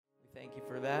Thank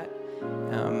you for that.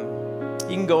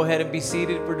 You can go ahead and be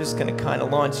seated. We're just going to kind of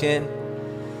launch in.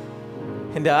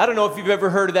 And I don't know if you've ever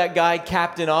heard of that guy,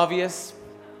 Captain Obvious.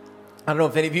 I don't know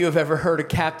if any of you have ever heard of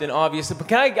Captain Obvious. But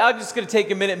I'm just going to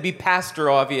take a minute and be Pastor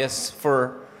Obvious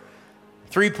for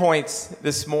 3 points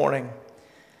this morning.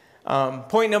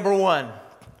 Point number 1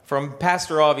 from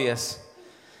Pastor Obvious.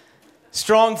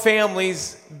 Strong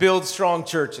families build strong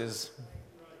churches.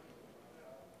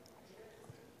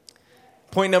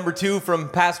 Point number 2 from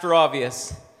Pastor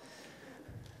Obvious.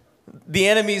 The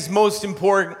enemy's most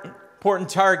important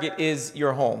target is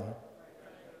your home.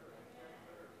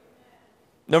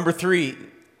 Number 3,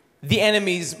 the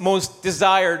enemy's most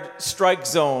desired strike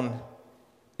zone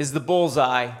is the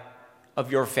bullseye of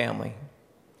your family.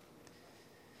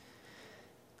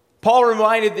 Paul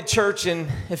reminded the church in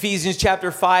Ephesians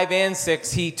chapter 5 and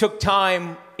 6, he took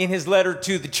time in his letter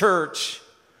to the church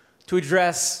to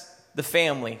address the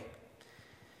family.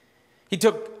 He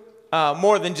took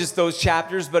more than just those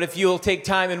chapters, but if you'll take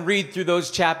time and read through those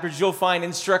chapters, you'll find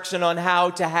instruction on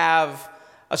how to have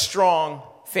a strong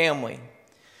family.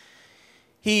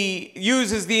 He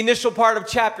uses the initial part of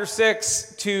chapter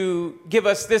 6 to give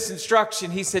us this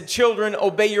instruction. He said, "Children,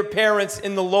 obey your parents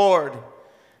in the Lord,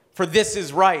 for this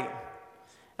is right."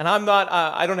 And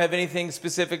I don't have anything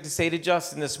specific to say to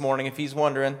Justin this morning, if he's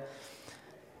wondering.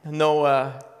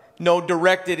 No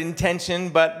directed intention,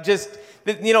 but just,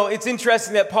 it's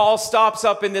interesting that Paul stops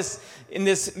up in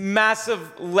this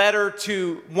massive letter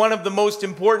to one of the most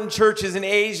important churches in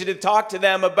Asia to talk to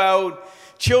them about,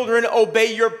 "Children,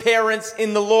 obey your parents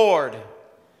in the Lord,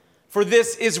 for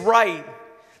this is right."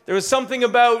 There was something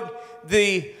about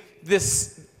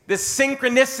this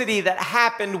synchronicity that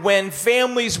happened when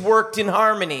families worked in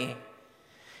harmony.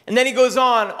 And then he goes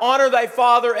on, "Honor thy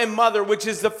father and mother, which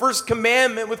is the first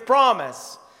commandment with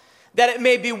promise, that it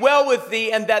may be well with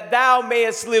thee, and that thou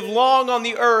mayest live long on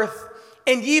the earth.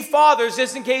 And ye fathers,"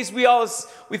 just in case we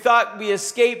thought we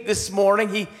escaped this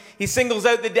morning, he singles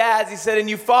out the dads. He said, "And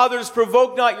you fathers,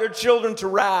 provoke not your children to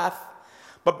wrath,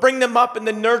 but bring them up in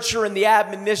the nurture and the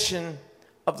admonition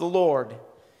of the Lord."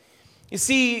 You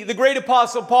see, the great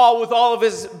apostle Paul, with all of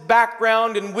his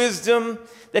background and wisdom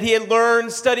that he had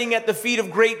learned studying at the feet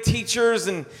of great teachers,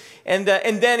 and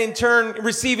then in turn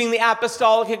receiving the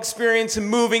apostolic experience and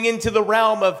moving into the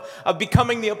realm of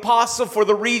becoming the apostle for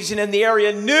the region and the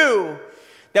area, knew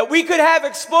that we could have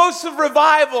explosive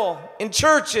revival in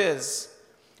churches,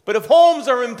 but if homes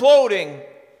are imploding,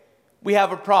 we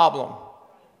have a problem.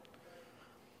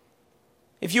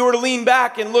 If you were to lean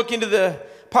back and look into the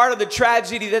part of the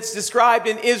tragedy that's described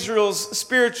in Israel's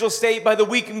spiritual state by the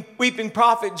weeping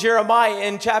prophet Jeremiah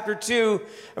in chapter 2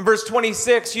 and verse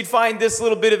 26, you'd find this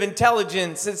little bit of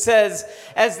intelligence. It says,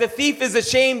 "As the thief is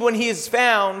ashamed when he is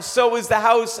found, so is the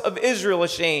house of Israel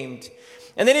ashamed."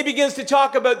 And then he begins to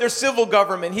talk about their civil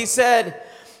government. He said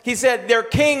their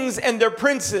kings and their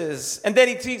princes. And then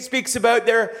he speaks about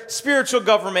their spiritual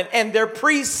government and their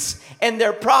priests and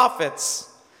their prophets.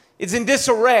 It's in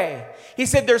disarray. He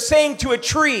said, "They're saying to a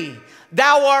tree,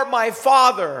 'Thou art my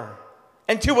father,'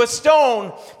 and to a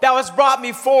stone, 'Thou hast brought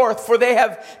me forth,' for they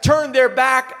have turned their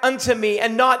back unto me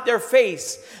and not their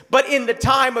face. But in the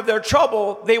time of their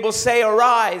trouble, they will say,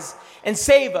 'Arise and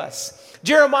save us.'"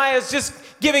 Jeremiah is just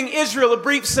giving Israel a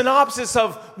brief synopsis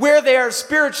of where they are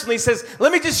spiritually. He says,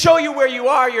 "Let me just show you where you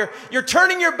are. You're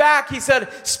turning your back." He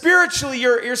said, "Spiritually,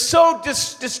 you're so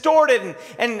distorted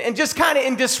and just kind of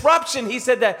in disruption." He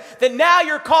said that now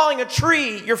you're calling a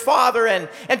tree your father and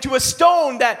to a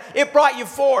stone that it brought you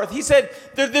forth. He said,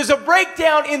 there's a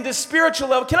breakdown in the spiritual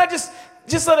level. Can I just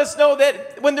let us know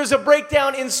that when there's a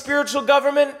breakdown in spiritual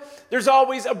government, there's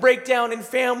always a breakdown in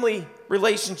family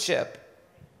relationship.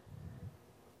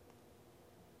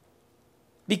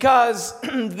 Because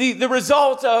the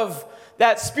result of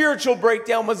that spiritual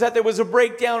breakdown was that there was a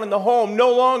breakdown in the home.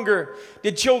 No longer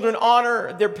did children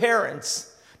honor their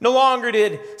parents. No longer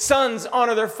did sons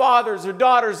honor their fathers or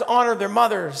daughters honor their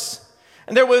mothers.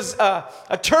 And there was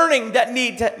a turning that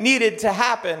needed to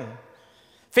happen.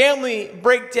 Family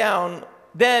breakdown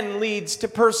then leads to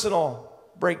personal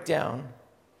breakdown.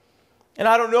 And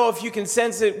I don't know if you can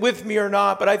sense it with me or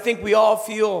not, but I think we all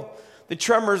feel the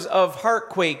tremors of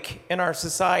heartquake in our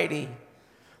society.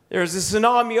 There's a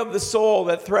tsunami of the soul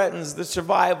that threatens the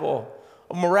survival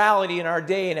of morality in our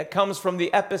day, and it comes from the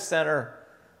epicenter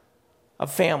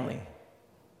of family.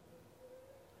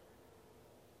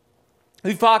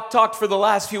 We've talked for the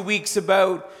last few weeks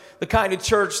about the kind of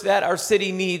church that our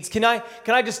city needs. Can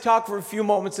I just talk for a few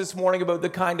moments this morning about the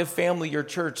kind of family your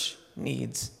church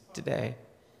needs today?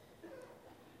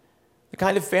 The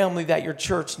kind of family that your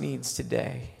church needs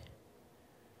today.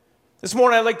 This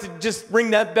morning, I'd like to just ring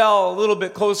that bell a little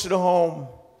bit closer to home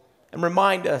and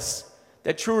remind us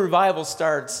that true revival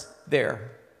starts there.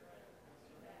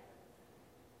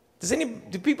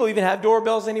 Do people even have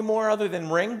doorbells anymore other than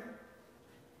Ring?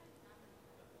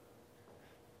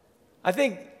 I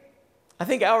think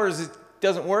ours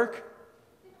doesn't work.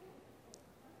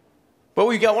 But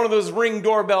we've got one of those Ring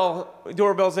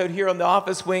doorbells out here on the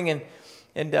office wing,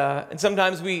 and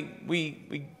sometimes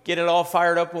we get it all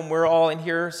fired up when we're all in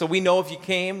here, so we know if you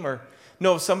came or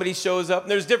know if somebody shows up.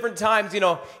 And there's different times,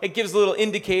 it gives a little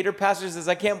indicator. Pastor says,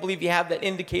 I can't believe you have that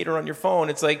indicator on your phone.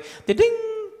 It's like, ding.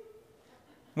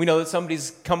 We know that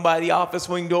somebody's come by the office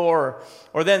wing door,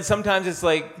 or then sometimes it's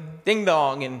like ding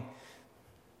dong, and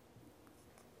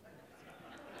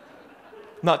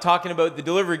I'm not talking about the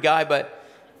delivery guy, but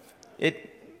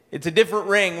it's a different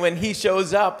ring when he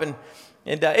shows up, and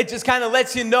it just kind of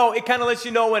lets you know. It kind of lets you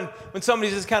know when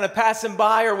somebody's just kind of passing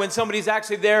by, or when somebody's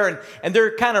actually there, and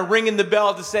they're kind of ringing the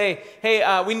bell to say,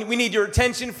 hey, we need your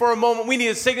attention for a moment. We need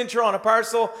a signature on a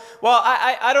parcel. Well,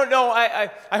 I don't know.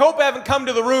 I hope I haven't come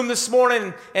to the room this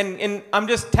morning and I'm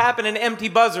just tapping an empty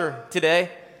buzzer today.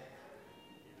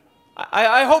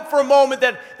 I hope for a moment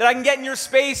that I can get in your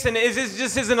space and it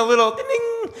just isn't a little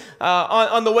ding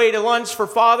on the way to lunch for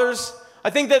fathers. I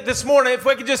think that this morning, if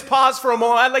we could just pause for a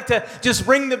moment, I'd like to just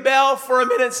ring the bell for a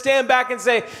minute, stand back and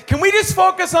say, can we just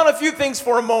focus on a few things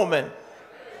for a moment?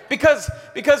 Because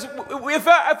if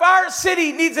our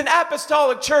city needs an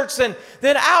apostolic church, then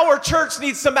our church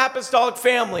needs some apostolic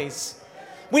families.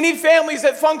 We need families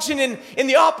that function in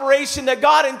the operation that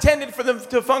God intended for them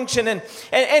to function. And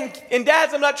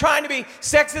dads, I'm not trying to be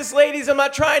sexist, ladies. I'm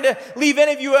not trying to leave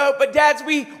any of you out. But dads,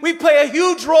 we play a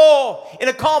huge role in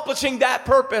accomplishing that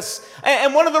purpose.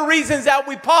 And one of the reasons that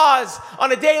we pause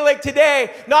on a day like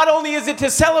today, not only is it to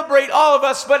celebrate all of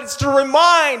us, but it's to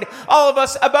remind all of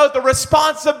us about the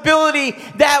responsibility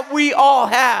that we all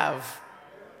have.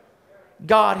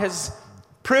 God has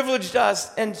privileged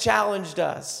us and challenged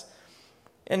us.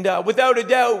 And without a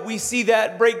doubt, we see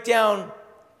that breakdown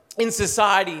in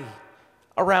society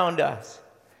around us.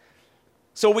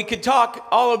 So we could talk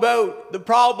all about the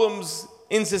problems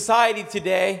in society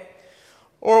today,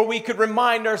 or we could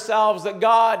remind ourselves that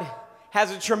God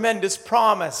has a tremendous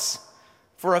promise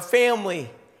for a family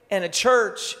and a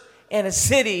church and a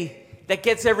city that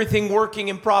gets everything working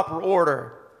in proper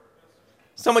order.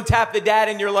 Someone tap the dad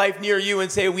in your life near you and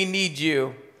say, we need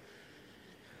you.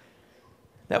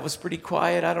 That was pretty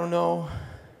quiet. I don't know.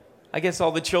 I guess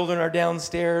all the children are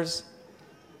downstairs.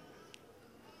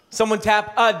 Someone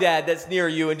tap a dad that's near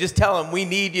you and just tell him, we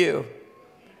need you.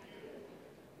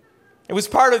 It was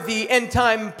part of the end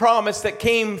time promise that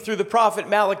came through the prophet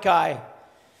Malachi.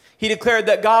 He declared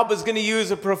that God was going to use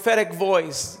a prophetic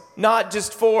voice, not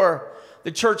just for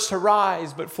the church to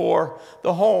rise, but for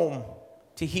the home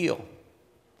to heal.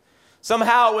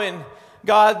 Somehow in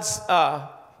God's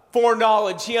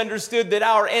foreknowledge, he understood that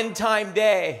our end time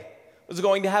day was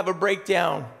going to have a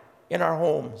breakdown in our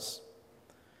homes.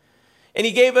 And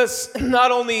he gave us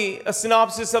not only a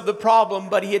synopsis of the problem,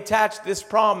 but he attached this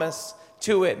promise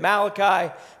to it.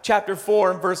 Malachi chapter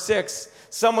 4 and verse 6.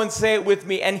 Someone say it with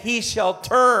me. And he shall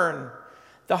turn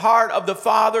the heart of the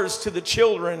fathers to the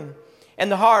children,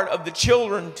 and the heart of the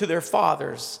children to their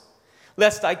fathers,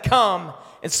 lest I come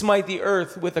and smite the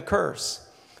earth with a curse.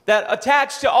 That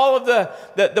attached to all of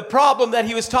the problem that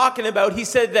he was talking about, he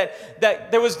said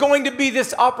that there was going to be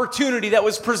this opportunity that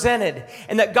was presented,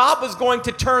 and that God was going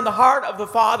to turn the heart of the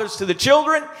fathers to the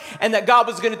children, and that God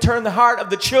was going to turn the heart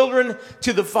of the children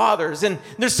to the fathers. And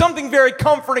there's something very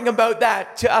comforting about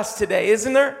that to us today,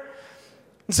 isn't there?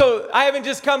 So I haven't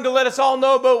just come to let us all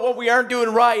know about what we aren't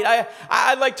doing right.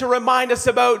 I'd like to remind us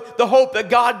about the hope that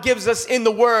God gives us in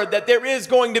the Word, that there is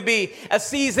going to be a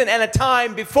season and a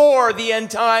time before the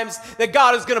end times, that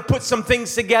God is going to put some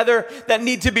things together that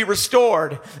need to be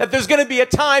restored. That there's going to be a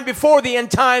time before the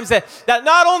end times that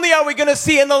not only are we going to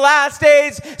see in the last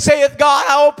days, saith God,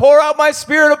 I will pour out my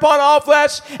Spirit upon all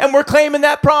flesh, and we're claiming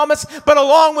that promise, but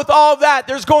along with all that,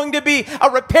 there's going to be a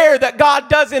repair that God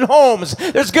does in homes.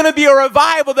 There's going to be a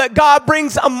revival that God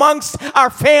brings amongst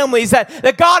our families,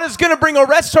 that God is going to bring a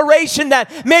restoration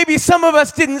that maybe some of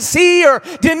us didn't see or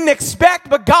didn't expect,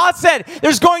 but God said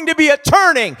there's going to be a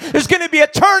turning. There's going to be a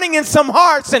turning in some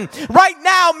hearts. And right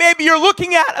now, maybe you're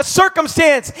looking at a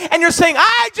circumstance and you're saying,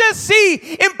 I just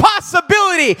see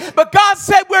impossibility. But God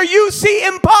said, where you see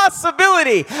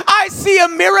impossibility, I see a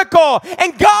miracle.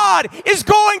 And God is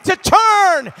going to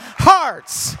turn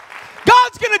hearts.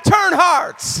 God's going to turn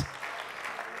hearts.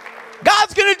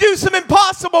 God's going to do some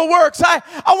impossible works. I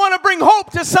want to bring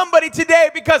hope to somebody today,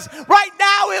 because right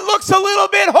now it looks a little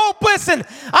bit hopeless, and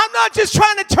I'm not just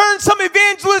trying to turn some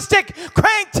evangelistic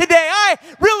crank today. I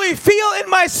really feel in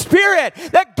my spirit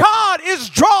that God is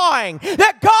drawing,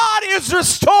 that God is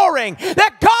restoring,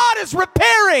 that God is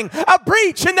repairing a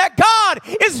breach, and that God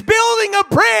is building a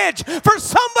bridge for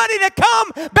somebody to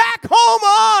come back home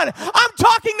on. I'm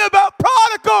talking about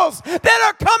prodigals that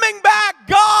are coming back.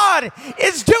 God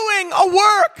is doing a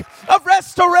work of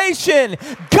restoration.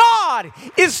 God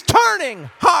is turning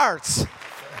hearts.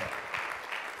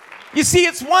 You see,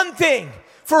 it's one thing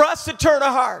for us to turn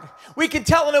a heart. We can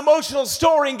tell an emotional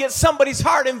story and get somebody's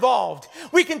heart involved.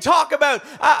 We can talk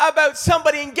about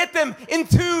somebody and get them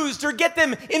enthused or get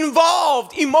them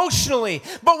involved emotionally.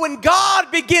 But when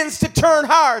God begins to turn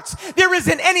hearts, there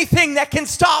isn't anything that can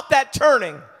stop that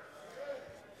turning.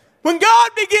 When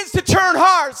God begins to turn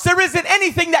hearts, there isn't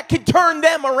anything that can turn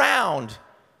them around.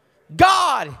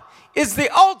 God is the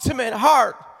ultimate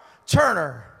heart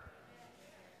turner.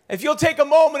 If you'll take a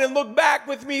moment and look back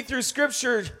with me through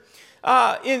Scripture,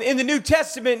 in the New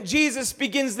Testament, Jesus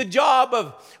begins the job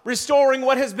of restoring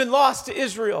what has been lost to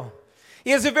Israel.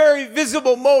 He has a very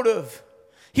visible motive.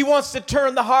 He wants to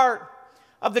turn the heart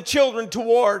of the children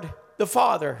toward the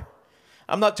Father.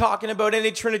 I'm not talking about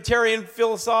any Trinitarian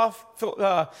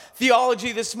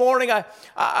theology this morning.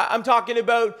 I'm talking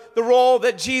about the role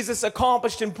that Jesus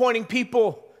accomplished in pointing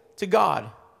people to God.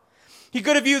 He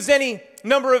could have used any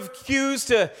number of cues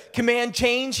to command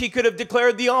change. He could have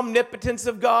declared the omnipotence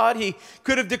of God. He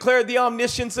could have declared the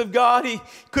omniscience of God. He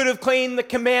could have claimed the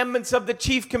commandments of the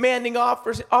chief commanding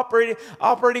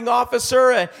operating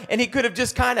officer. And he could have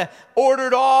just kind of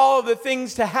ordered all of the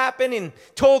things to happen and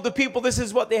told the people this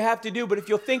is what they have to do. But if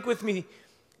you'll think with me,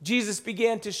 Jesus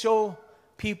began to show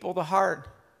people the heart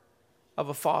of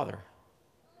a father.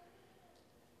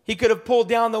 He could have pulled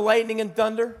down the lightning and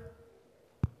thunder.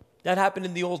 That happened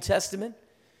in the Old Testament.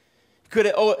 Could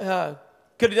have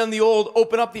done the old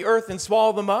open up the earth and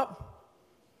swallow them up.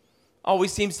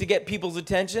 Always seems to get people's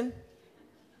attention.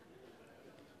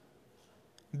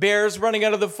 Bears running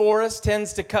out of the forest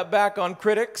tends to cut back on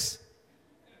critics.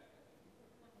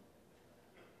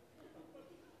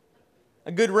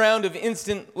 A good round of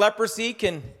instant leprosy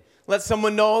can let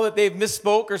someone know that they've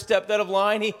misspoke or stepped out of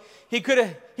line. He could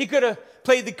have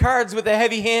played the cards with a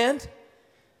heavy hand.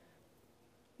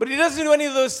 But he doesn't do any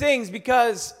of those things,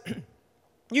 because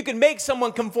you can make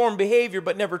someone conform behavior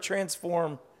but never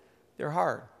transform their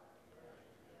heart.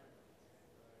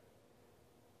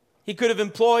 He could have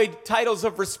employed titles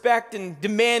of respect and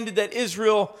demanded that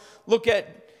Israel look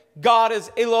at God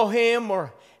as Elohim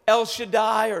or El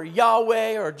Shaddai or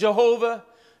Yahweh or Jehovah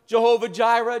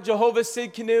Jireh, Jehovah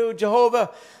Sidkenu,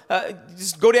 Jehovah.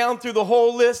 Just go down through the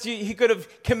whole list. He could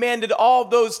have commanded all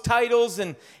those titles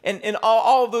and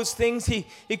all of those things. He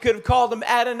could have called them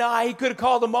Adonai. He could have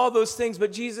called them all those things.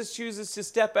 But Jesus chooses to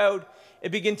step out and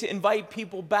begin to invite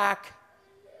people back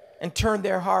and turn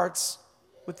their hearts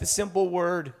with the simple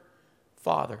word,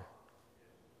 Father.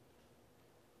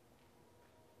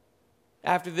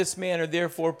 After this manner,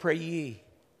 therefore, pray ye.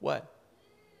 What?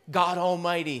 God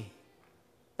Almighty.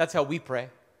 That's how we pray.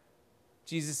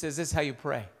 Jesus says, this is how you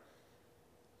pray.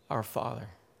 Our Father,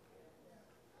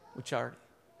 which art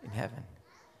in heaven.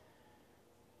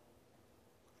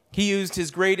 He used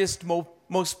his greatest,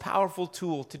 most powerful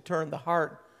tool to turn the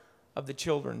heart of the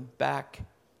children back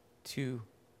to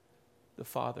the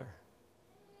Father.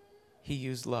 He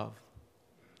used love.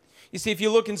 You see, if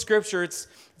you look in Scripture, it's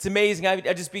amazing.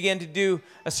 I just began to do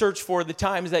a search for the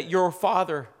times that your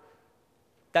Father,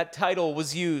 that title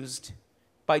was used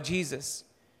by Jesus.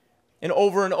 And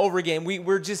over again,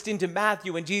 we're just into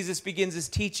Matthew, and Jesus begins his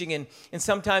teaching, and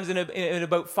sometimes in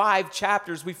about 5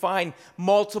 chapters, we find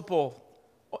multiple,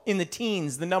 in the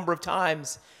teens, the number of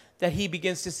times that he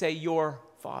begins to say, your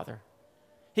Father.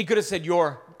 He could have said,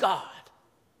 your God,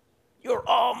 your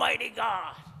Almighty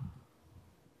God.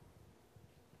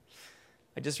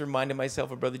 I just reminded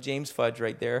myself of Brother James Fudge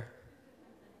right there.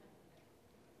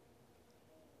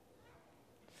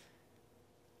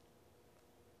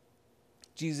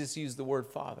 Jesus used the word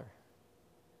Father.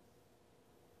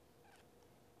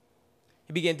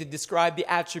 He began to describe the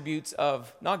attributes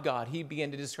of, not God, he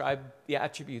began to describe the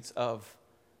attributes of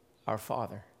our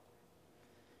Father.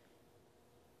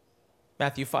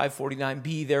 Matthew 5:49,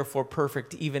 be therefore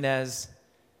perfect, even as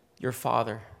your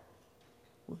Father,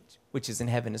 which is in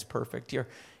heaven, is perfect. Your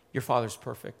Father's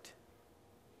perfect.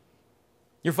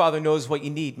 Your Father knows what you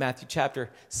need. Matthew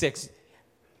chapter 6.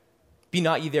 Be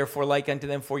not ye therefore like unto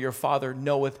them, for your Father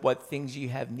knoweth what things ye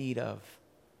have need of.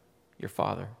 Your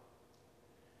Father.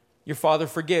 Your Father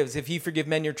forgives. If ye forgive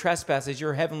men your trespasses,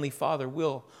 your heavenly Father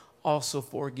will also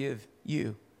forgive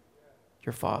you,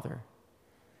 your Father.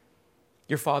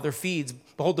 Your Father feeds.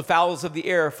 Behold the fowls of the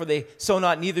air, for they sow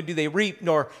not, neither do they reap,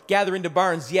 nor gather into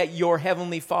barns, yet your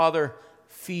heavenly Father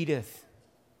feedeth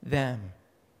them.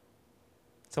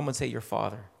 Someone say, your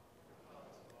Father.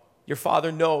 Your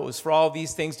Father knows. For all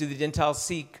these things do the Gentiles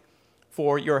seek,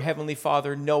 for your heavenly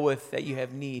Father knoweth that you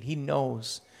have need. He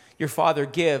knows. Your Father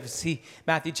gives.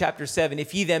 Matthew chapter 7,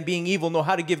 if ye then being evil know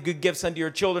how to give good gifts unto your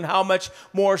children, how much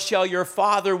more shall your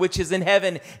Father which is in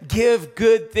heaven give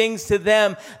good things to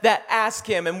them that ask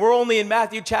him? And we're only in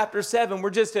Matthew chapter 7. We're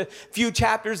just a few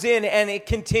chapters in, and it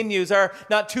continues. Are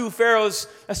not two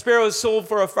sparrows sold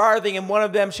for a farthing, and one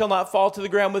of them shall not fall to the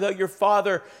ground without your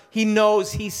Father? He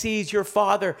knows, he sees. Your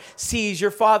Father sees.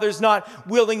 Your Father's not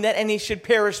willing that any should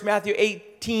perish. Matthew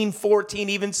 18:14,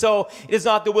 even so, it is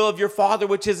not the will of your Father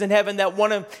which is in heaven that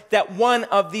one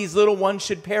of these little ones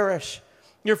should perish.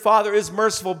 Your Father is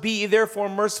merciful. Be ye therefore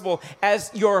merciful,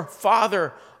 as your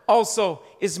Father also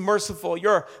is merciful.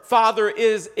 Your Father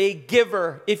is a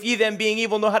giver. If ye then, being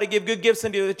evil, know how to give good gifts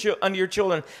unto your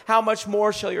children, how much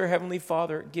more shall your heavenly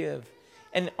Father give?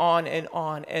 And on and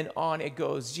on and on it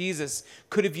goes. Jesus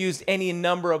could have used any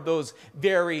number of those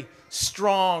very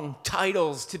strong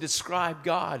titles to describe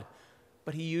God,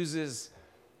 but he uses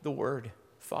the word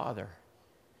Father.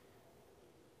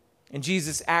 And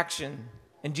Jesus' action,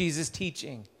 and Jesus'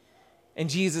 teaching, and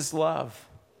Jesus' love,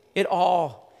 it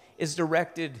all is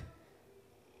directed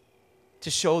to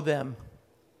show them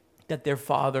that their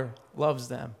Father loves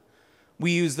them.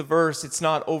 We use the verse, it's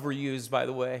not overused, by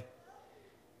the way.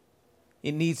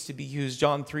 It needs to be used.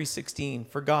 John 3:16,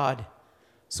 for God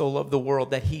so loved the world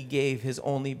that he gave his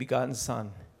only begotten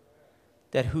Son,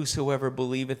 that whosoever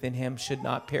believeth in him should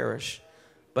not perish,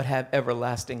 but have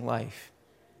everlasting life.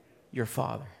 Your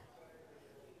Father.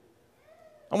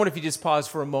 I wonder if you just pause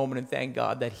for a moment and thank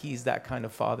God that he's that kind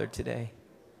of Father today.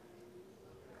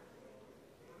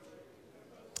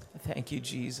 I thank you,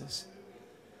 Jesus.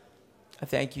 I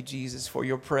thank you, Jesus, for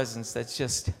your presence that's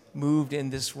just moved in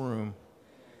this room.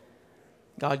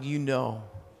 God, you know.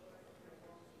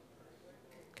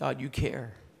 God, you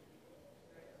care.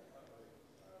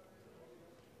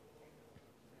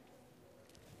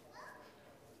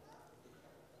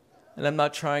 And I'm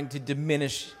not trying to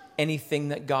diminish anything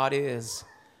that God is,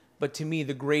 but to me,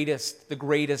 the greatest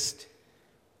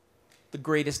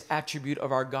attribute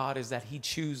of our God is that he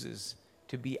chooses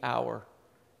to be our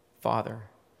Father.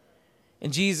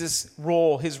 And Jesus'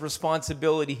 role, his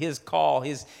responsibility, his call,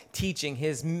 his teaching,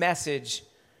 his message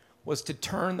was to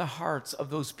turn the hearts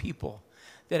of those people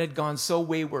that had gone so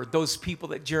wayward, those people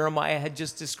that Jeremiah had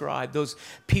just described, those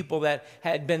people that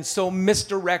had been so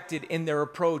misdirected in their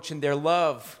approach and their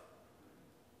love,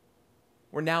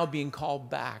 were now being called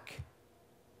back.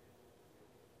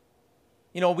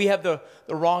 You know, we have the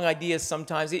wrong ideas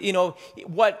sometimes. You know,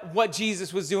 what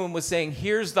Jesus was doing was saying,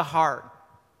 here's the heart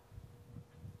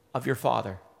of your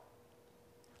Father.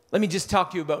 Let me just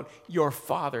talk to you about your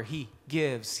Father. He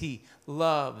gives, he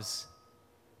loves,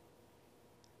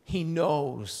 he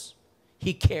knows,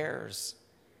 he cares.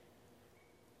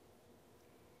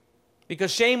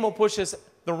 Because shame will push us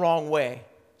the wrong way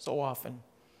so often.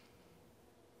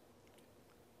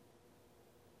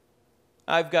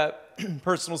 I've got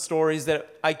personal stories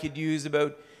that I could use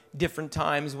about different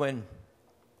times when,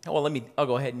 I'll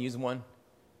go ahead and use one.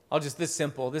 This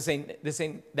simple. This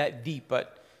ain't that deep,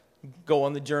 but go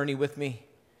on the journey with me.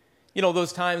 You know,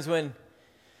 those times when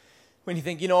you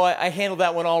think, I handled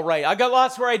that one all right. I got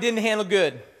lots where I didn't handle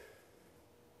good.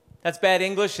 That's bad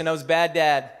English, and I was bad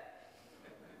dad.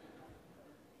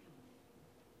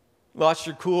 Lost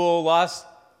your cool,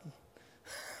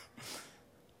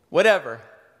 whatever.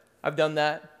 I've done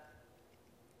that.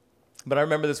 But I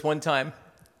remember this one time,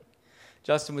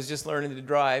 Justin was just learning to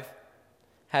drive,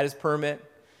 had his permit.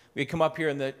 We had come up here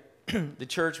in the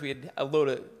church. We had a load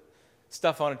of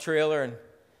stuff on a trailer,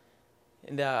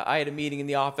 and I had a meeting in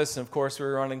the office, and of course we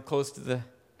were running close to the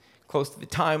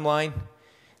timeline.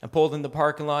 I pulled in the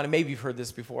parking lot, and maybe you've heard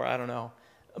this before, I don't know.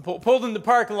 I pulled in the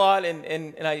parking lot,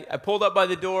 and I pulled up by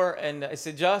the door, and I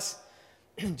said, just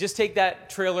take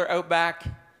that trailer out back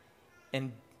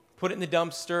and put it in the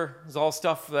dumpster. It was all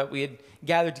stuff that we had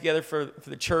gathered together for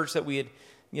the church that we had,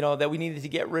 that we needed to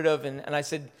get rid of. And I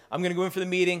said, I'm going to go in for the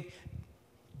meeting.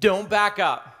 Don't back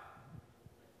up.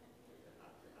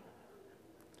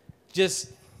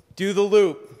 Just do the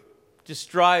loop. Just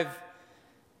drive.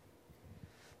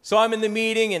 So I'm in the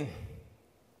meeting, and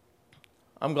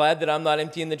I'm glad that I'm not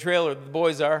emptying the trailer. The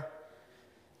boys are.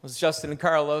 It was Justin and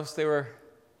Carlos. They were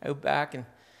out back, and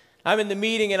I'm in the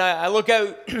meeting, and I look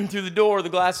out through the door, the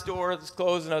glass door that's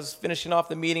closed, and I was finishing off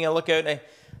the meeting. I look out, and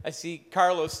I see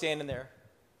Carlos standing there.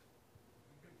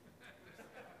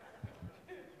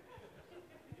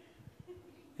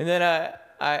 And then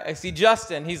I see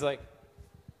Justin. He's like,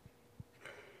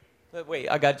 wait,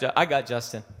 I got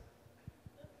Justin.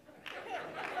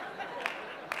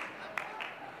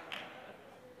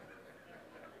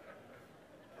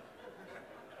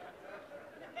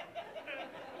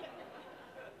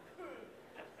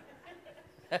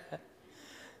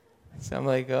 So I'm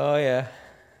like, oh yeah.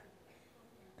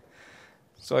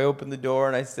 So I opened the door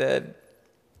and I said,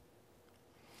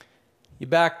 you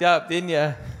backed up, didn't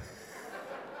you?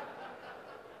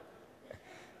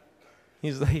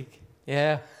 He's like,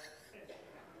 yeah.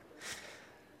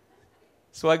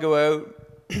 So I go out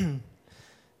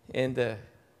and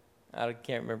I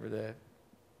can't remember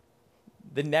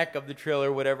the neck of the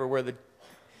trailer, whatever, where the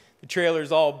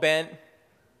trailer's all bent.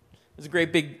 There's a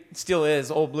great big, still is,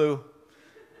 old blue.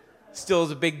 Still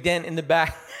is a big dent in the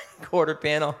back quarter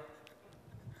panel.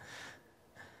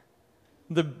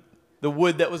 The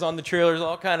wood that was on the trailer is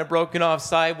all kind of broken off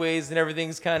sideways, and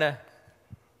everything's kind of.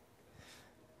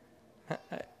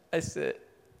 I said,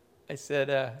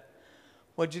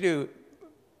 what'd you do?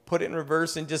 Put it in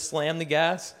reverse and just slam the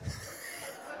gas?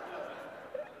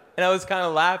 And I was kind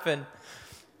of laughing.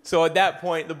 So at that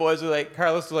point, the boys were like,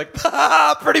 Carlos was like,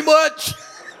 ha, pretty much.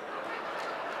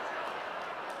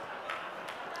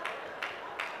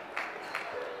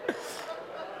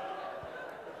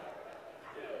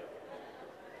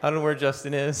 I don't know where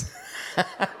Justin is.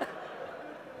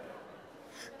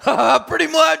 Pretty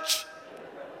much.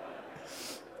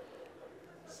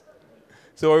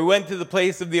 So we went to the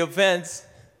place of the offense.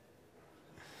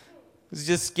 It was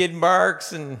just skid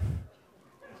marks and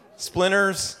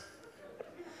splinters,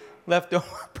 leftover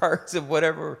parts of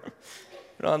whatever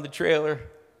on the trailer.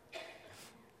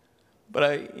 But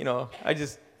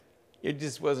it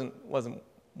just wasn't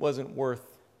worth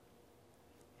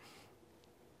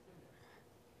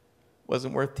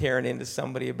tearing into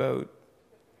somebody about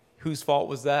whose fault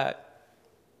was that.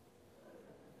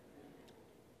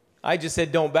 I just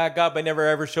said, don't back up. I never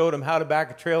ever showed him how to back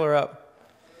a trailer up.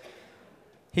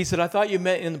 He said, I thought you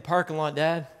meant in the parking lot,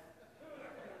 Dad.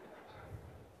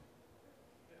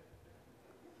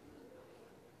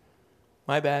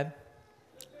 My bad.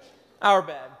 Our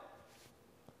bad.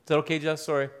 Is that okay, Jeff?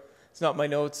 Sorry. It's not my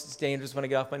notes. It's dangerous when I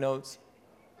get off my notes.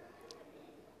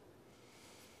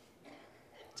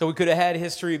 So we could have had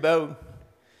history about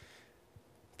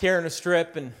tearing a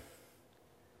strip and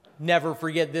never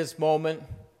forget this moment.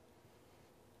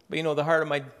 But the heart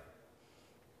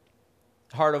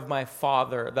of my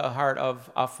father, the heart of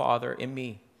a father in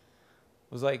me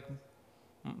was like,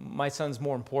 my son's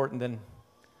more important than,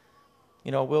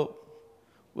 we'll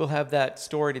have that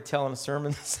story to tell in a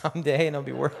sermon someday, and I'll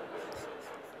be worth.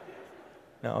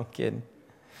 No, I'm kidding.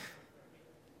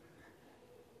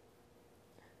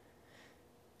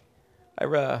 I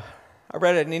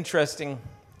read an interesting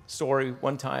story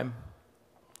one time.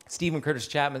 Stephen Curtis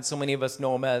Chapman, so many of us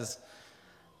know him as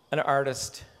an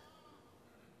artist,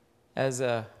 as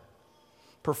a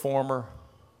performer,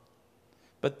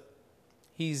 but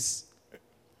he's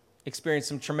experienced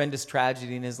some tremendous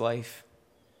tragedy in his life.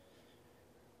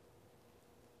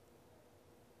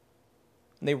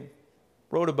 And they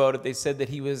wrote about it. They said that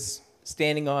he was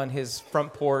standing on his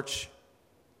front porch,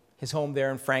 his home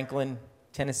there in Franklin,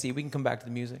 Tennessee. We can come back to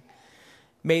the music.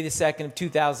 May the 2nd of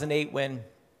 2008, when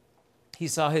he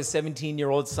saw his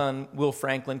 17-year-old son, Will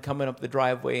Franklin, coming up the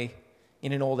driveway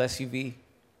in an old SUV.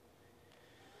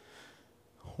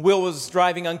 Will was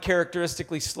driving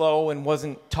uncharacteristically slow and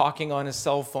wasn't talking on his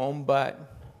cell phone, but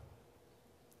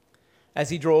as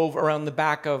he drove around the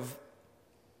back of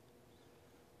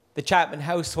the Chapman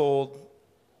household,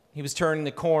 he was turning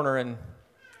the corner, and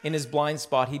in his blind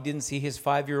spot, he didn't see his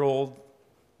 5-year-old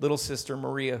little sister,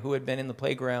 Maria, who had been in the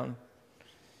playground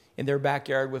in their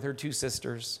backyard with her 2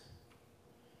 sisters.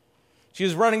 She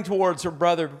was running towards her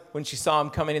brother when she saw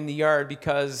him coming in the yard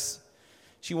because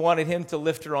she wanted him to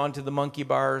lift her onto the monkey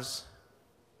bars.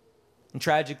 And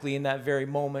tragically, in that very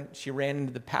moment, she ran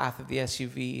into the path of the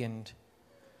SUV and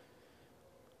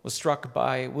was struck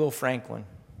by Will Franklin.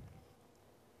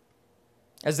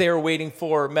 As they were waiting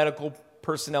for medical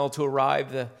personnel to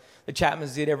arrive, the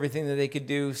Chapmans did everything that they could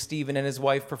do. Stephen and his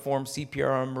wife performed CPR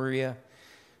on Maria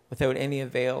without any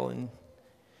avail, and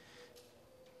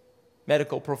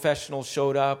medical professionals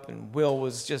showed up, and Will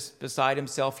was just beside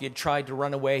himself. He had tried to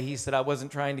run away. He said, I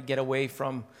wasn't trying to get away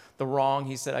from the wrong.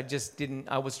 He said,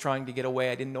 I was trying to get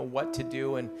away. I didn't know what to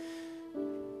do. And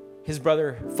his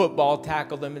brother football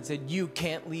tackled him and said, you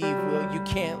can't leave, Will, you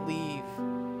can't leave.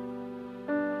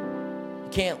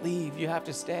 can't leave. You have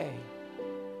to stay.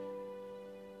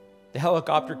 The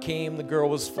helicopter came. The girl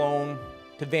was flown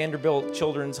to Vanderbilt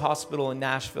Children's Hospital in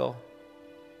Nashville.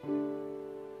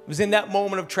 It was in that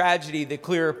moment of tragedy, the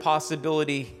clear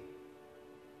possibility,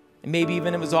 and maybe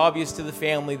even it was obvious to the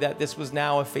family that this was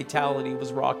now a fatality,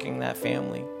 was rocking that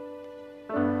family.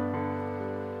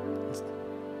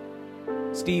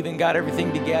 Stephen got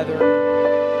everything together.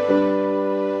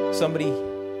 Somebody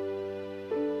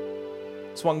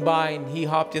swung by and he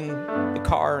hopped in the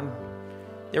car and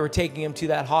they were taking him to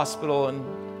that hospital.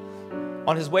 And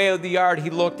on his way out of the yard, he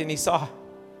looked and he saw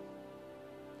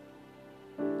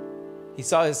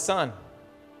his son,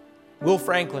 Will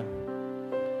Franklin,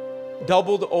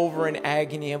 doubled over in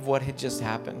agony of what had just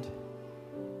happened.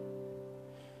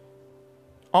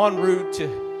 En route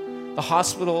to the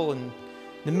hospital, and in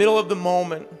the middle of the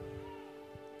moment,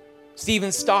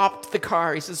 Stephen stopped the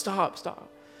car. He said, stop.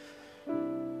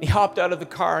 He hopped out of the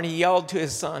car and he yelled to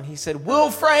his son. He said,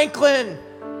 Will Franklin,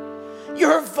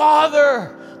 your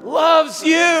father loves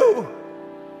you.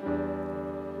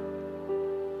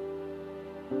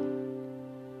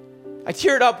 I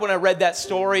teared up when I read that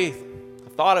story. I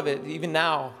thought of it, even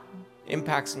now, it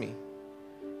impacts me.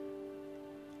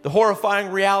 The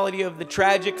horrifying reality of the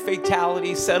tragic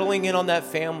fatality settling in on that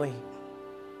family.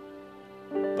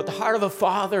 But the heart of a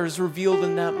father is revealed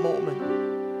in that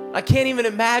moment. I can't even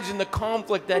imagine the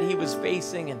conflict that he was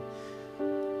facing.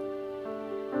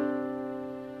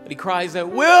 But he cries out,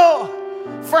 Will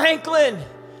Franklin,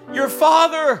 your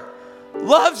father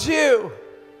loves you.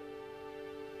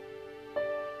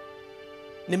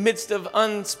 In the midst of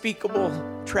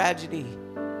unspeakable tragedy,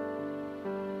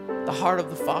 the heart of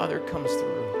the Father comes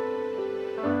through.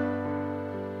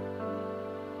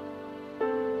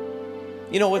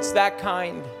 You know, it's that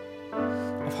kind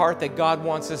of heart that God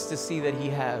wants us to see that He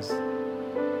has.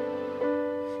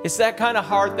 It's that kind of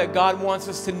heart that God wants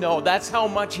us to know. That's how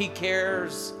much He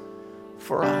cares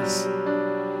for us.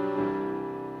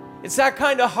 It's that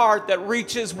kind of heart that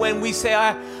reaches when we say,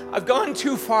 I've gone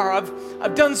too far.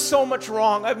 I've done so much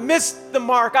wrong. I've missed the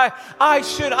mark. I'm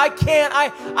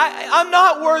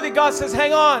not worthy. God says,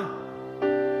 hang on.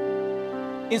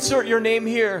 Insert your name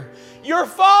here. Your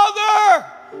Father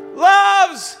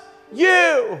loves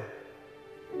you.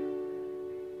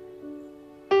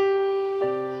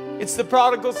 It's the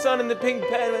prodigal son in the pig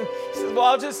pen, and he says, well,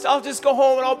 I'll just go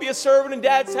home and I'll be a servant in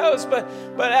Dad's house. But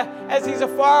as he's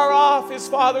afar off, his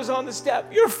father's on the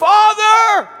step. Your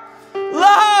Father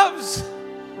loves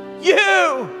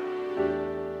you.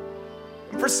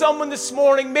 And for someone this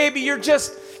morning, maybe you're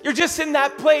just in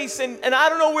that place, and I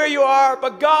don't know where you are,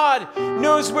 but God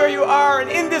knows where you are.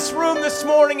 And in this room this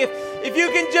morning, if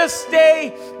you can just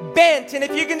stay bent, and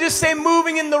if you can just stay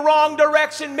moving in the wrong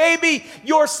direction, maybe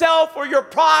yourself or your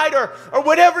pride or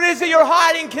whatever it is that you're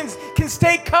hiding can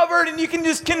stay covered, and you can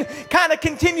kind of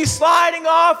continue sliding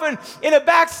off and in a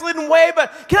backslidden way.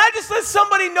 But can I just let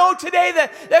somebody know today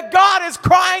that God is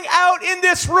crying out in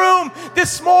this room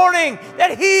this morning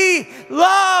that He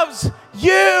loves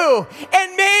you.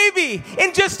 And maybe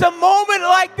in just a moment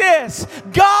like this,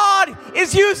 God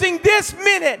is using this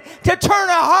minute to turn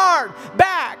a heart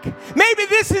back. Maybe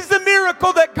this is the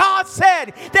miracle that God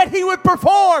said that He would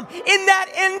perform in that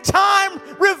end time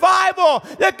revival,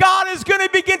 that God is going to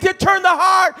begin to turn the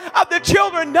heart of the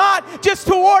children, not just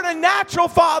toward a natural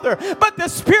father, but the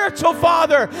spiritual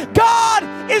father.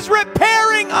 God is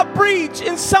repairing a breach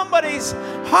in somebody's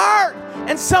heart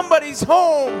and somebody's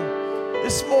home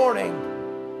this morning.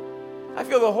 I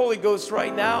feel the Holy Ghost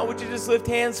right now. Would you just lift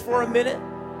hands for a minute?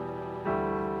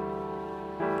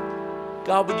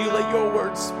 God, would you let your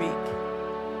word speak?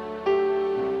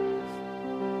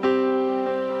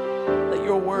 Let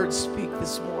your word speak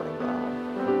this morning, God.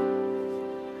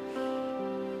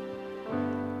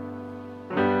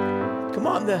 Come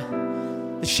on,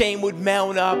 the shame would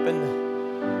mount up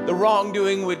and the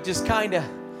wrongdoing would just the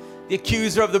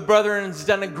accuser of the brethren has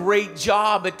done a great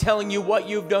job at telling you what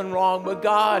you've done wrong. But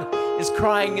God is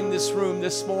crying in this room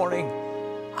this morning,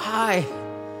 I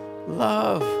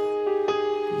love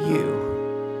you.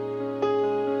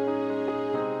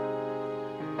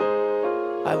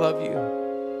 I love you.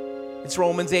 It's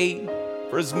Romans 8.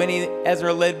 For as many as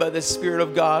are led by the Spirit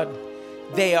of God,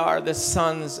 they are the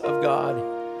sons of God.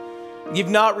 You've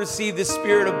not received the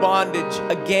spirit of bondage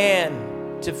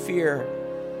again to fear,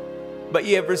 but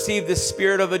ye have received the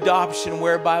spirit of adoption,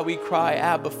 whereby we cry,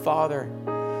 Abba, Father.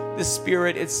 The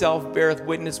Spirit itself beareth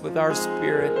witness with our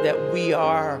spirit that we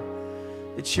are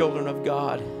the children of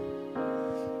God.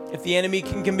 If the enemy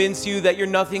can convince you that you're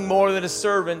nothing more than a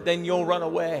servant, then you'll run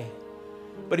away.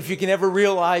 But if you can ever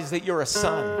realize that you're a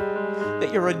son,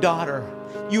 that you're a daughter,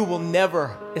 you will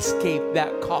never escape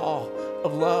that call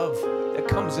of love that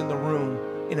comes in the room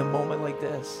in a moment like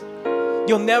this.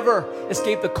 You'll never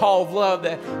escape the call of love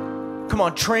that,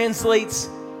 translates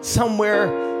somewhere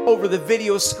over the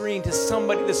video screen to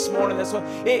somebody this morning. That's what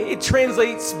it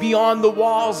translates beyond the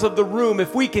walls of the room.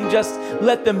 If we can just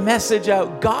let the message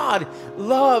out, God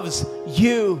loves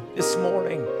you this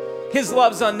morning. His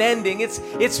love's unending.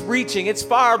 It's reaching. It's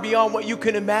far beyond what you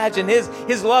can imagine.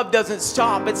 His love doesn't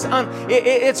stop.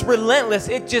 It's relentless.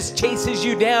 It just chases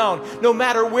you down. No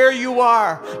matter where you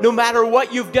are, no matter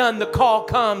what you've done, the call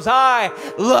comes. I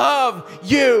love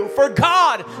you. For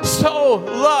God so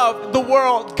loved the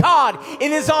world. God,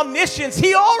 in His omniscience,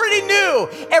 He already knew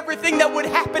everything that would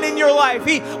happen in your life.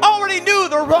 He already knew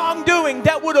the wrongdoing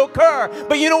that would occur.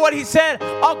 But you know what He said?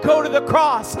 I'll go to the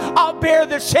cross. I'll bear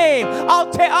the shame.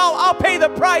 I'll pay the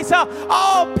price.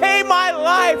 I'll pay my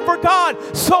life. For God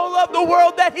so loved the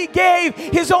world that He gave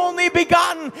His only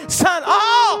begotten Son.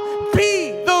 I'll be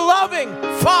the loving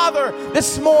Father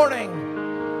this morning.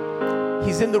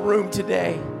 He's in the room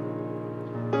today.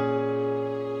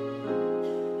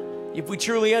 If we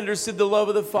truly understood the love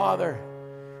of the Father,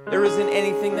 there isn't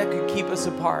anything that could keep us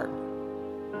apart.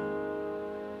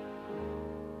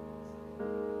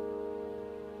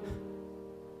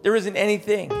 There isn't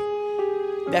anything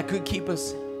that could keep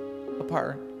us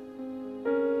apart.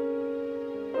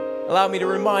 Allow me to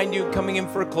remind you, coming in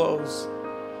for a close,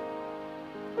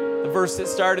 the verse that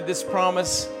started this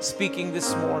promise speaking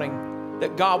this morning,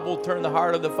 that God will turn the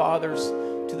heart of the fathers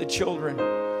to the children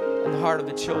and the heart of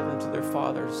the children to their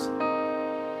fathers.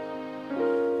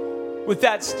 With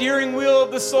that steering wheel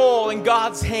of the soul in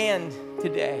God's hand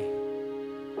today,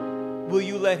 will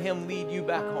you let Him lead you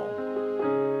back home?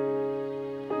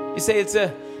 You say it's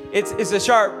a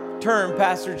sharp term,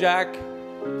 Pastor Jack.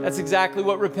 That's exactly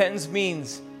what repentance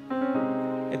means.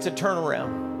 It's a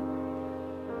turnaround.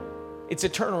 It's a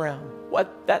turnaround.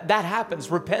 That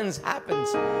happens. Repentance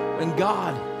happens when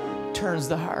God turns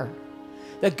the heart.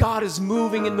 That God is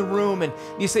moving in the room, and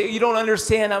you say, you don't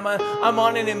understand. I'm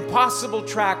on an impossible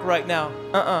track right now.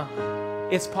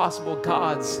 It's possible.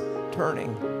 God's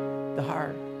turning the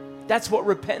heart. That's what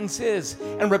repentance is.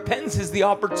 And repentance is the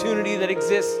opportunity that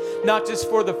exists not just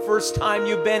for the first time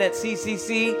you've been at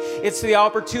CCC. It's the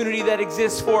opportunity that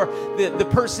exists for the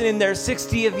person in their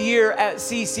 60th year at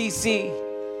CCC.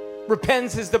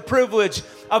 Repentance is the privilege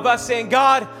of us saying,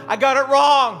 God, I got it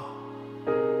wrong.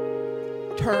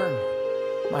 Turn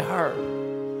my heart.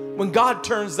 When God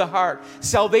turns the heart,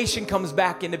 salvation comes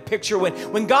back into picture.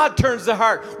 When God turns the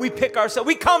heart, we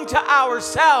come to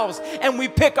ourselves and we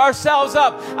pick ourselves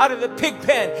up out of the pig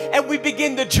pen and we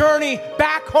begin the journey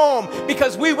back home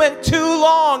because we went too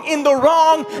long in the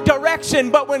wrong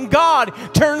direction. But when God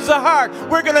turns the heart,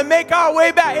 we're going to make our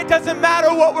way back. It doesn't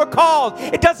matter what we're called.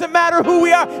 It doesn't matter who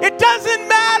we are. It doesn't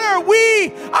matter.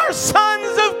 We are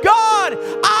sons of God.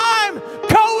 I'm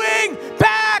going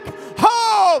back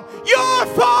home. Your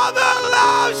Father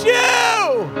loves you.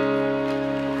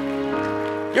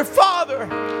 Your Father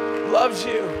loves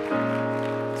you.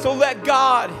 So let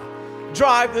God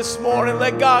drive this morning.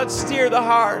 Let God steer the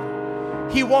heart.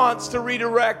 He wants to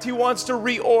redirect. He wants to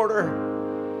reorder.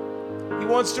 He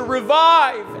wants to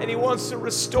revive, and He wants to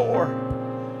restore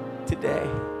today.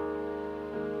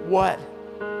 What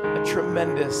a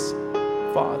tremendous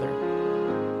Father.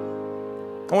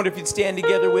 I wonder if you'd stand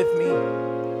together with me.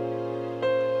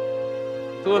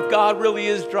 So if God really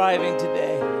is driving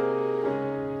today,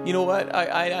 you know what?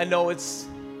 I know it's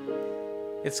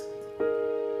a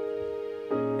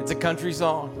country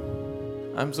song.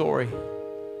 I'm sorry.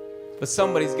 But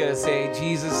somebody's got to say,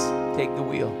 Jesus, take the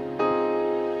wheel.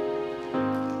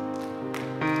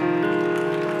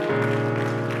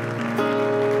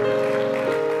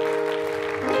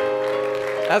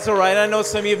 That's all right. I know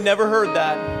some of you have never heard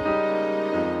that.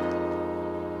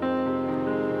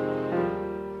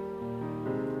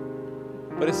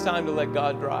 But it's time to let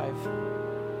God drive.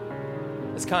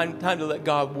 It's time to let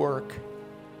God work.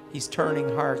 He's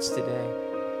turning hearts today.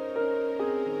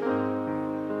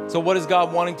 So what is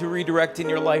God wanting to redirect in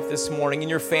your life this morning? In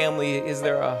your family, is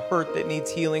there a hurt that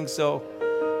needs healing so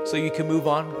you can move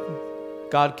on?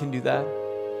 God can do that.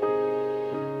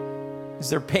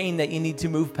 Is there pain that you need to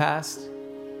move past?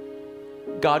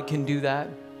 God can do that.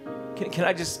 Can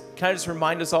I just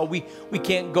remind us all, we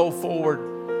can't go forward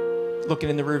looking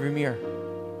in the rearview mirror.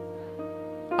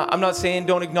 I'm not saying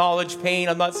don't acknowledge pain.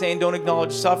 I'm not saying don't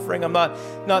acknowledge suffering. I'm not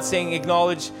saying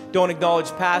don't acknowledge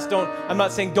past. I'm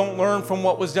not saying don't learn from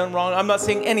what was done wrong. I'm not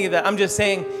saying any of that. I'm just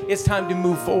saying it's time to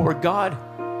move forward. God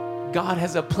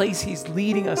has a place He's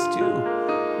leading us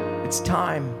to. It's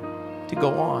time to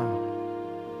go on.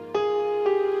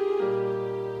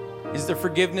 Is there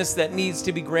forgiveness that needs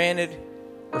to be granted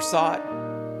or sought?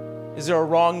 Is there a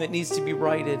wrong that needs to be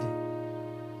righted?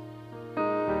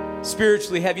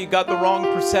 Spiritually, have you got the wrong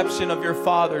perception of your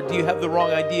Father? Do you have the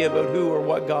wrong idea about who or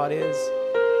what God is?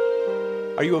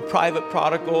 Are you a private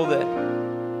prodigal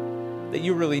that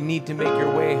you really need to make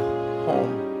your way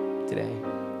home today?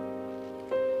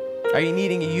 Are you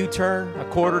needing a U-turn, a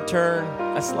quarter turn,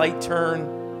 a slight turn?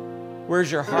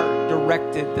 Where's your heart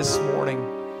directed this morning?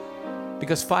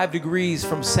 Because 5 degrees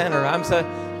from center,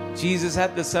 Jesus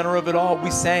at the center of it all.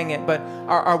 We sang it, but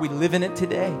are we living it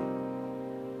today?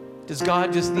 Does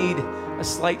God just need a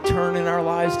slight turn in our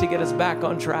lives to get us back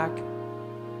on track?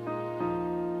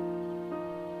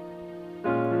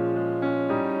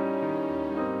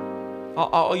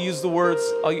 I'll use the words.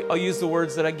 I'll use the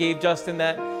words that I gave Justin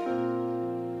that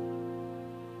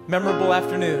memorable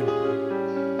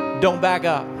afternoon. Don't back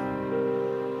up.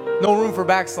 No room for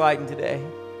backsliding today.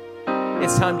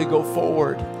 It's time to go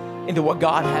forward into what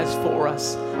God has for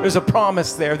us. There's a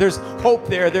promise there. There's hope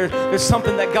there. There's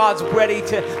something that God's ready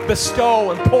to bestow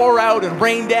and pour out and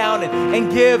rain down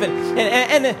and give.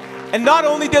 And not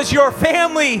only does your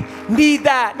family need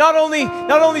that, not only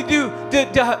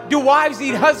do wives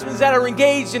need husbands that are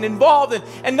engaged and involved,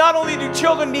 and not only do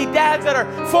children need dads that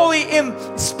are fully in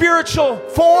spiritual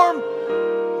form,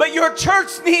 but your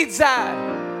church needs that.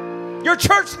 Your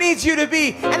church needs you to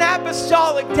be an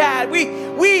apostolic dad.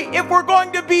 If we're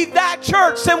going to be that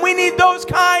church, then we need those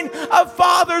kind of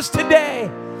fathers today.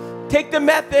 Take the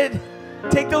method,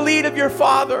 take the lead of your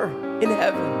Father in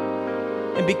heaven,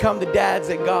 and become the dads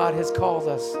that God has called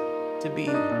us to be.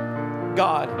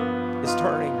 God is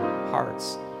turning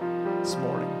hearts this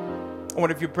morning. I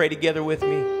wonder if you pray together with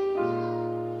me.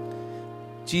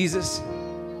 Jesus,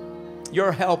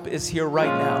 your help is here right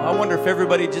now. I wonder if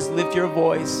everybody just lift your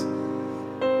voice.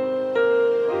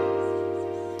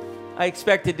 I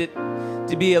expected it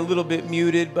to be a little bit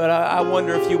muted, but I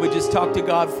wonder if you would just talk to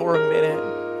God for a minute.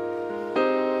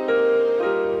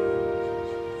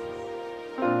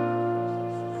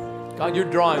 God, you're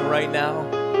drawing right now.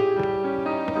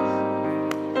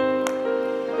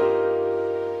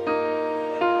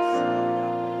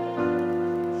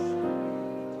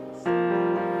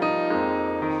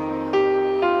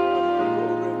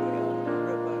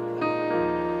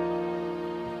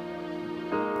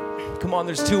 Come on,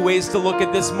 there's 2 ways to look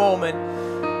at this moment.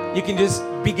 You can just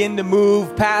begin to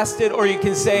move past it, or you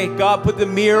can say, God, put the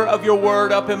mirror of your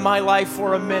word up in my life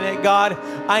for a minute. God,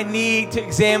 I need to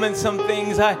examine some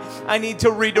things. I need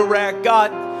to redirect.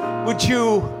 God, would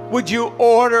you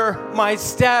order my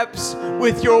steps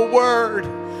with your word?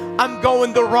 I'm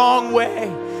going the wrong way.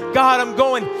 God, I'm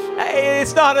going,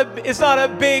 it's not a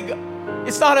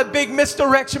big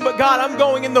misdirection, but God, I'm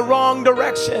going in the wrong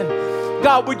direction.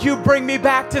 God, would you bring me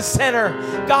back to center?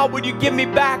 God, would you give me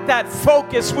back that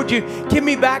focus? Would you give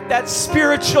me back that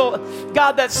spiritual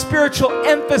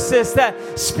emphasis,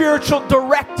 that spiritual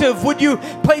directive? Would you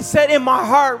place that in my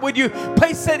heart? Would you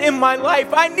place that in my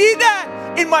life? I need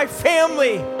that in my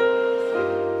family.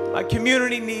 My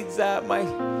community needs that. My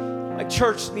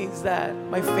church needs that.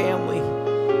 My family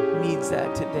needs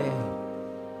that today.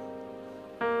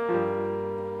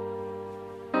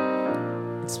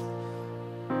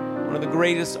 One of the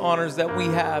greatest honors that we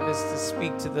have is to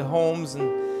speak to the homes and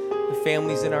the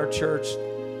families in our church.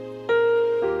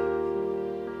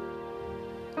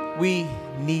 We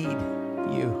need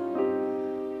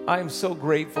you. I am so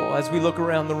grateful as we look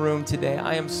around the room today.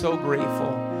 I am so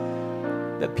grateful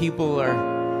that people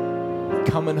are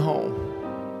coming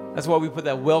home. That's why we put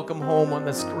that welcome home on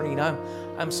the screen.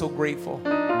 I'm so grateful.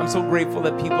 I'm so grateful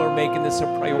that people are making this a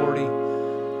priority.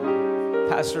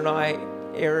 Pastor and I,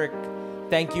 Eric,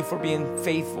 thank you for being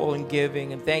faithful in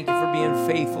giving, and thank you for being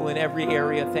faithful in every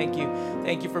area. Thank you.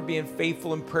 Thank you for being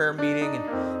faithful in prayer meeting,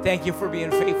 and thank you for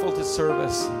being faithful to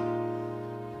service.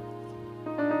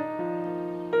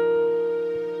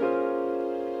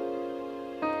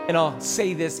 And I'll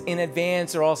say this in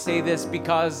advance, or I'll say this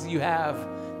because you have.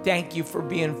 Thank you for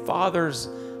being fathers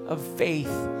of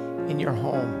faith in your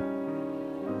home.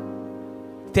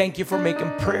 Thank you for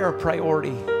making prayer a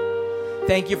priority.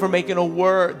 Thank you for making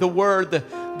the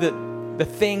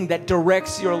thing that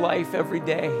directs your life every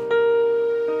day.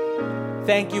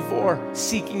 Thank you for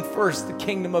seeking first the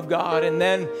kingdom of God and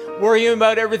then worrying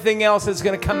about everything else that's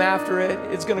going to come after it.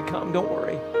 It's going to come. Don't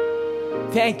worry.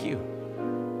 Thank you.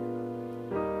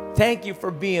 Thank you for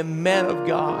being men of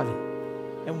God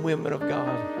and women of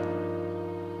God.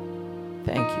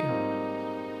 Thank you.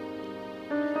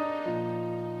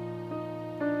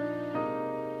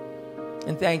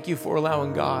 And thank you for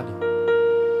allowing God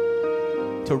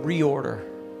to reorder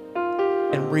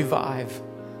and revive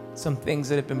some things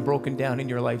that have been broken down in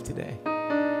your life today.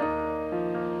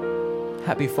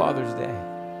 Happy Father's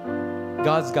Day.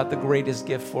 God's got the greatest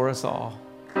gift for us all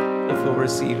if we'll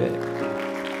receive it.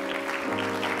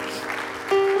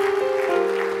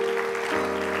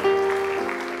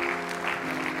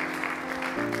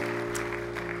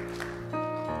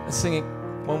 Let's sing it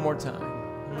one more time.